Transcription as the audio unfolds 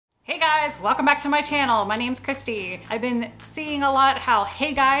guys, welcome back to my channel. My name's Christy. I've been seeing a lot how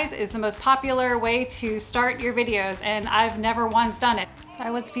hey guys is the most popular way to start your videos, and I've never once done it. So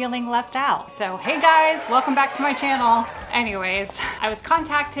I was feeling left out. So hey guys, welcome back to my channel. Anyways, I was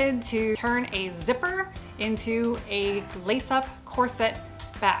contacted to turn a zipper into a lace-up corset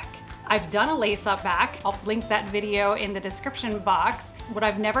back. I've done a lace-up back. I'll link that video in the description box. What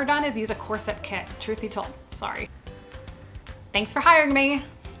I've never done is use a corset kit, truth be told. Sorry. Thanks for hiring me.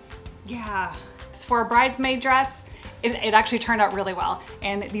 Yeah, it's for a bridesmaid dress. It actually turned out really well.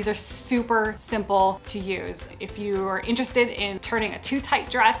 And these are super simple to use. If you are interested in turning a too tight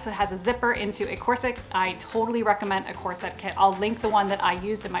dress that has a zipper into a corset, I totally recommend a corset kit. I'll link the one that I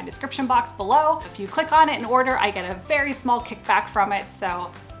used in my description box below. If you click on it and order, I get a very small kickback from it.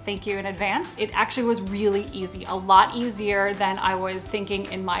 So thank you in advance. It actually was really easy, a lot easier than I was thinking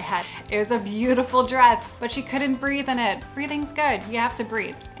in my head. It was a beautiful dress, but she couldn't breathe in it. Breathing's good, you have to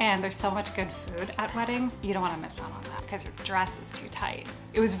breathe. And there's so much good food at weddings, you don't wanna miss out on that because your dress is too tight.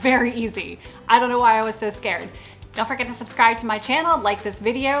 It was very easy. I don't know why I was so scared. Don't forget to subscribe to my channel, like this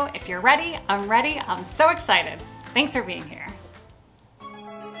video. If you're ready, I'm so excited. Thanks for being here.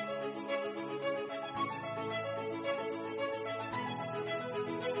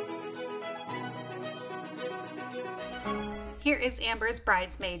 Here is Amber's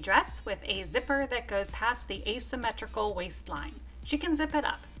bridesmaid dress with a zipper that goes past the asymmetrical waistline. She can zip it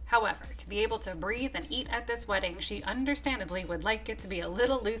up. However, to be able to breathe and eat at this wedding, she understandably would like it to be a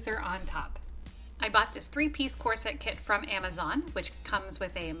little looser on top. I bought this 3-piece corset kit from Amazon, which comes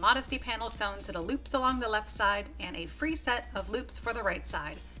with a modesty panel sewn to the loops along the left side and a free set of loops for the right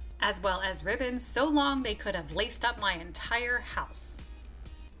side, as well as ribbons so long they could have laced up my entire house.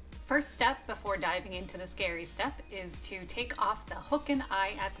 First step before diving into the scary step is to take off the hook and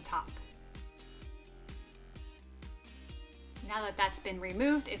eye at the top. Now that that's been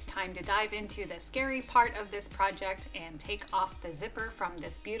removed, it's time to dive into the scary part of this project and take off the zipper from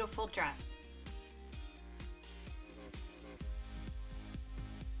this beautiful dress.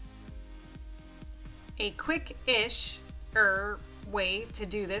 A quick-ish way to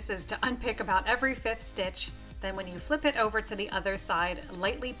do this is to unpick about every 5th stitch. Then when you flip it over to the other side,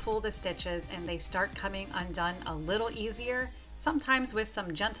 lightly pull the stitches and they start coming undone a little easier, sometimes with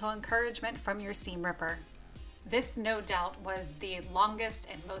some gentle encouragement from your seam ripper. This, no doubt, was the longest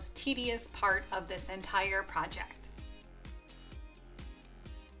and most tedious part of this entire project.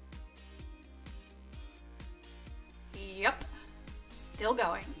 Yep, still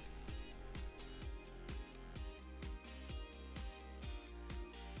going.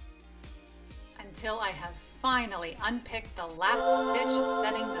 Until I have finally unpicked the last stitch,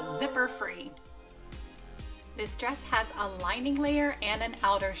 setting the zipper free. This dress has a lining layer and an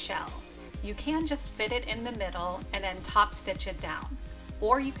outer shell. You can just fit it in the middle and then top stitch it down.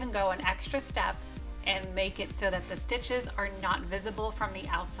 Or you can go an extra step and make it so that the stitches are not visible from the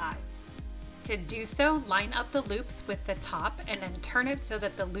outside. To do so, line up the loops with the top and then turn it so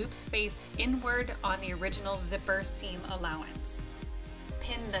that the loops face inward on the original zipper seam allowance.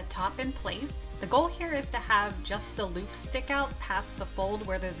 Pin the top in place. The goal here is to have just the loops stick out past the fold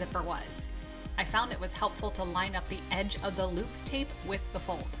where the zipper was. I found it was helpful to line up the edge of the loop tape with the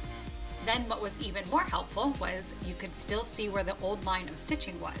fold. Then what was even more helpful was you could still see where the old line of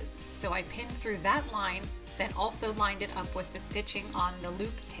stitching was. So I pinned through that line, then also lined it up with the stitching on the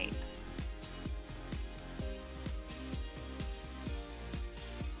loop tape.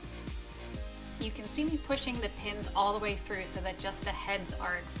 You can see me pushing the pins all the way through so that just the heads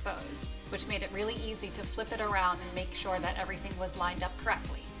are exposed, which made it really easy to flip it around and make sure that everything was lined up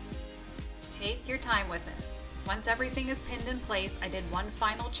correctly. Take your time with this. Once everything is pinned in place, I did one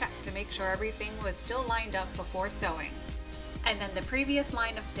final check to make sure everything was still lined up before sewing. And then the previous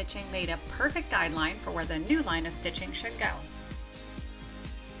line of stitching made a perfect guideline for where the new line of stitching should go.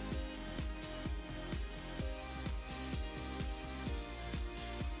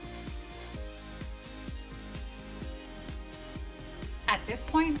 At this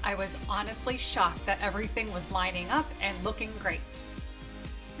point, I was honestly shocked that everything was lining up and looking great.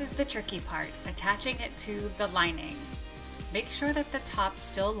 This is the tricky part, attaching it to the lining. Make sure that the top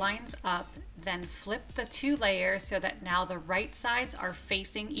still lines up, then flip the 2 layers so that now the right sides are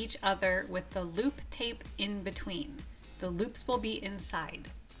facing each other with the loop tape in between. The loops will be inside.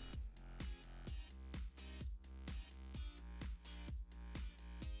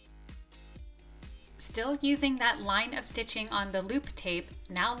 Still using that line of stitching on the loop tape,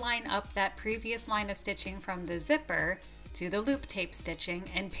 now line up that previous line of stitching from the zipper to the loop tape stitching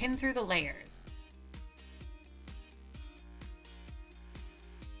and pin through the layers.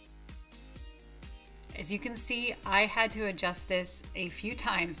 As you can see, I had to adjust this a few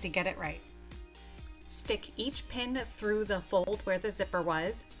times to get it right. Stick each pin through the fold where the zipper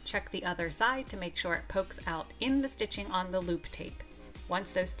was. Check the other side to make sure it pokes out in the stitching on the loop tape.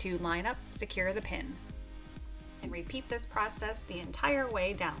 Once those two line up, secure the pin. And repeat this process the entire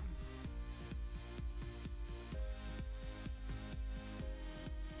way down.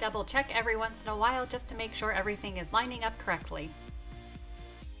 Double check every once in a while just to make sure everything is lining up correctly.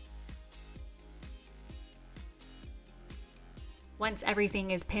 Once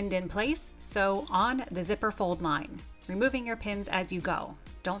everything is pinned in place, sew on the zipper fold line, removing your pins as you go.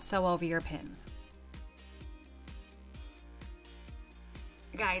 Don't sew over your pins.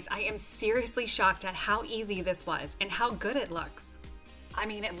 Guys, I am seriously shocked at how easy this was and how good it looks. I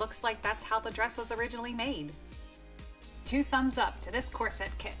mean, it looks like that's how the dress was originally made. 2 thumbs up to this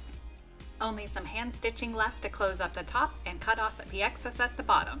corset kit. Only some hand stitching left to close up the top and cut off the excess at the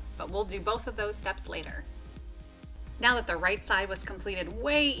bottom, but we'll do both of those steps later. Now that the right side was completed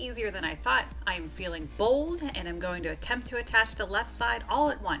way easier than I thought, I am feeling bold and I'm going to attempt to attach the left side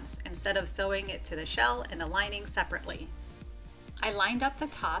all at once instead of sewing it to the shell and the lining separately. I lined up the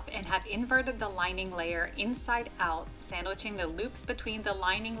top and have inverted the lining layer inside out, sandwiching the loops between the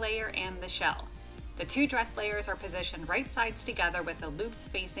lining layer and the shell. The 2 dress layers are positioned right sides together with the loops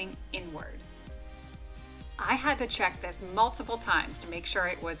facing inward. I had to check this multiple times to make sure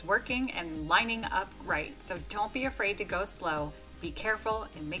it was working and lining up right, so don't be afraid to go slow. Be careful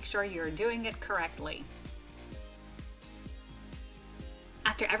and make sure you're doing it correctly.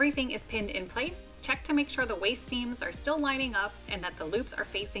 After everything is pinned in place, check to make sure the waist seams are still lining up and that the loops are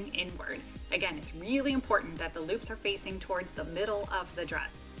facing inward. Again, it's really important that the loops are facing towards the middle of the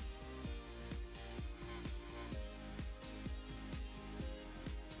dress.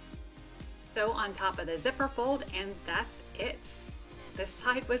 Sew on top of the zipper fold and that's it. This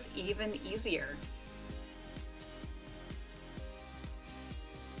side was even easier.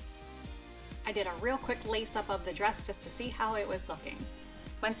 I did a real quick lace up of the dress just to see how it was looking.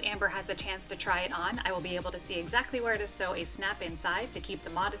 Once Amber has a chance to try it on, I will be able to see exactly where to sew a snap inside to keep the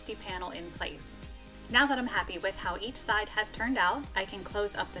modesty panel in place. Now that I'm happy with how each side has turned out, I can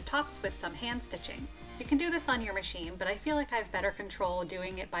close up the tops with some hand stitching. You can do this on your machine, but I feel like I have better control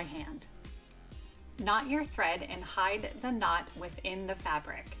doing it by hand. Knot your thread and hide the knot within the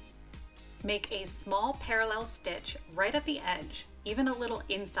fabric. Make a small parallel stitch right at the edge, even a little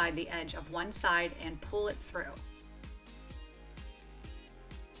inside the edge of one side, and pull it through.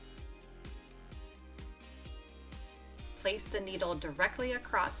 Place the needle directly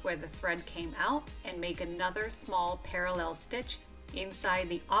across where the thread came out and make another small parallel stitch inside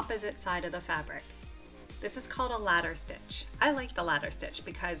the opposite side of the fabric. This is called a ladder stitch. I like the ladder stitch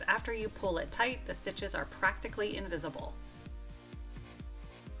because after you pull it tight, the stitches are practically invisible.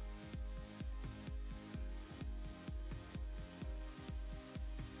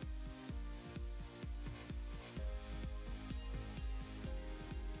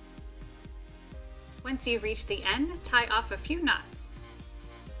 Once you've reached the end, tie off a few knots.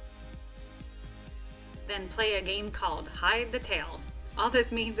 Then play a game called Hide the Tail. All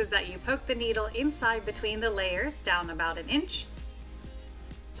this means is that you poke the needle inside between the layers down about 1 inch,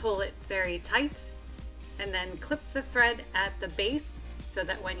 pull it very tight, and then clip the thread at the base so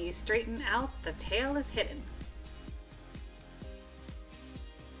that when you straighten out, the tail is hidden.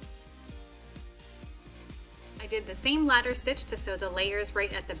 I did the same ladder stitch to sew the layers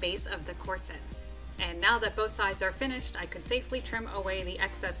right at the base of the corset. And now that both sides are finished, I could safely trim away the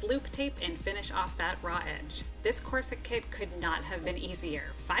excess loop tape and finish off that raw edge. This corset kit could not have been easier.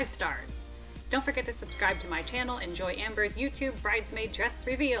 5 stars. Don't forget to subscribe to my channel. Enjoy Amber's YouTube Bridesmaid dress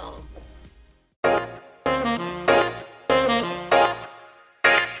reveal.